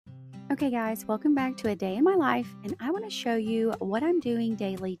Okay guys, welcome back to a day in my life, and I want to show you what I'm doing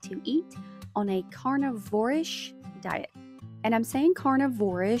daily to eat on a carnivore-ish diet. And I'm saying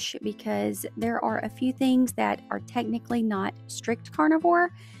carnivore-ish because there are a few things that are technically not strict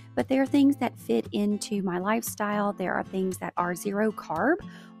carnivore, but they are things that fit into my lifestyle. There are things that are zero carb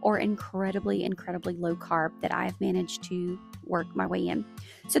or incredibly low carb that I've managed to work my way in.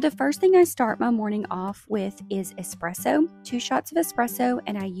 So the first thing I start my morning off with is espresso, 2 shots of espresso,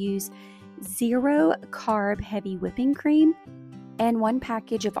 and I use 0 carb heavy whipping cream and 1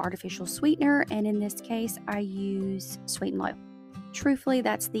 package of artificial sweetener, and in this case I use sweet and low. Truthfully,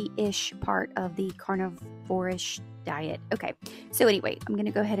 that's the ish part of the carnivore-ish diet. Okay, so anyway, I'm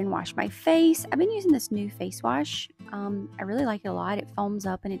gonna go ahead and wash my face. I've been using this new face wash. I really like it a lot. It foams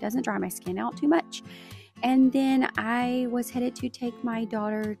up and it doesn't dry my skin out too much. And then I was headed to take my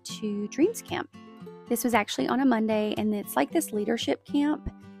daughter to Dreams Camp. This was actually on a Monday, and it's like this leadership camp.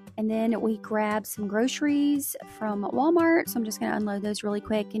 And then we grabbed some groceries from Walmart. So I'm just going to unload those really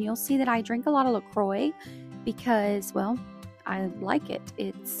quick. And you'll see that I drink a lot of LaCroix because, well, I like it.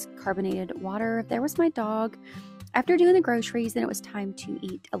 It's carbonated water. There was my dog. After doing the groceries, then it was time to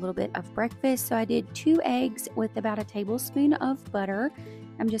eat a little bit of breakfast. So I did 2 eggs with about a tablespoon of butter.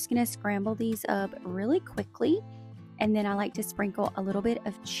 I'm just going to scramble these up really quickly, and then I like to sprinkle a little bit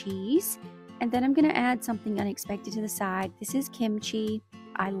of cheese, and then I'm going to add something unexpected to the side. This is kimchi.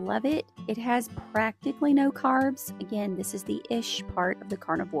 I love it. It has practically no carbs. Again, this is the ish part of the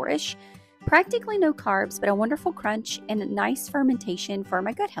carnivore-ish. Practically no carbs, but a wonderful crunch and a nice fermentation for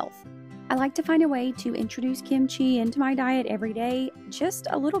my gut health. I like to find a way to introduce kimchi into my diet every day, just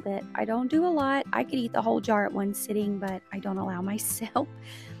a little bit. I don't do a lot. I could eat the whole jar at one sitting, but I don't allow myself.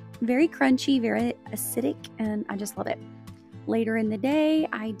 Very crunchy, very acidic, and I just love it. Later in the day,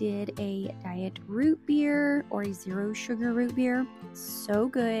 I did a diet root beer or a 0 sugar root beer. So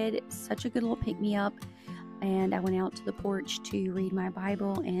good, such a good little pick-me-up. And I went out to the porch to read my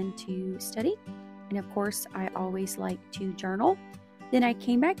Bible and to study. And of course, I always like to journal. Then I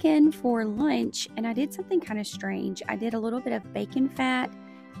came back in for lunch and I did something kind of strange. I did a little bit of bacon fat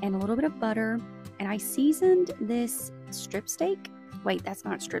and a little bit of butter, and I seasoned this strip steak. Wait, that's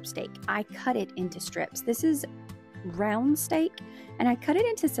not strip steak. I cut it into strips. This is round steak, and I cut it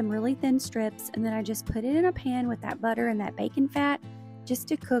into some really thin strips, and then I just put it in a pan with that butter and that bacon fat just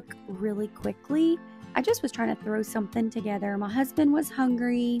to cook really quickly. I just was trying to throw something together. My husband was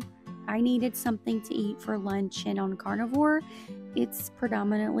hungry. I needed something to eat for lunch, and on carnivore, it's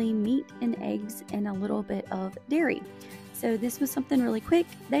predominantly meat and eggs and a little bit of dairy. So this was something really quick.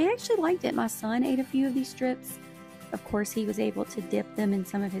 They actually liked it. My son ate a few of these strips. Of course, he was able to dip them in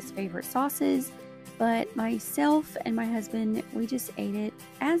some of his favorite sauces, but myself and my husband, we just ate it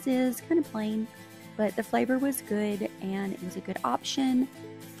as is, kind of plain, but the flavor was good and it was a good option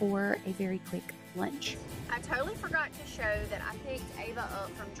for a very quick lunch. I totally forgot to show that I picked Ava up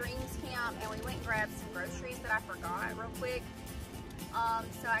from Dreams Camp, and we went and grabbed some groceries that I forgot real quick.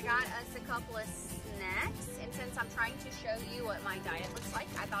 So I got us a couple of snacks, and since I'm trying to show you what my diet looks like,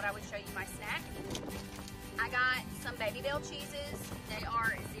 I thought I would show you my snack. I got some Baby Bell cheeses. They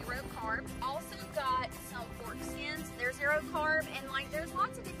are 0 carb. Also got some pork skins. They're 0 carb, and like there's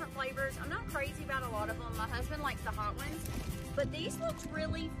lots of different flavors. I'm not crazy about a lot of them. My husband likes the hot ones, but these look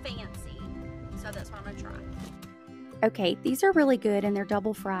really fancy. So that's what I'm gonna try. Okay, these are really good and they're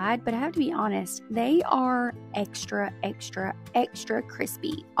double fried, but I have to be honest, they are extra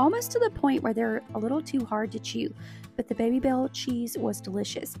crispy, almost to the point where they're a little too hard to chew, but the Baby Bell cheese was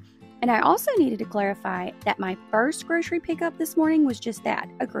delicious. And I also needed to clarify that my first grocery pickup this morning was just that,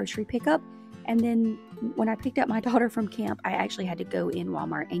 a grocery pickup. And then when I picked up my daughter from camp, I actually had to go in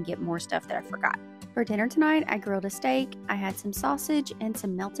Walmart and get more stuff that I forgot. For dinner tonight, I grilled a steak, I had some sausage and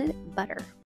some melted butter.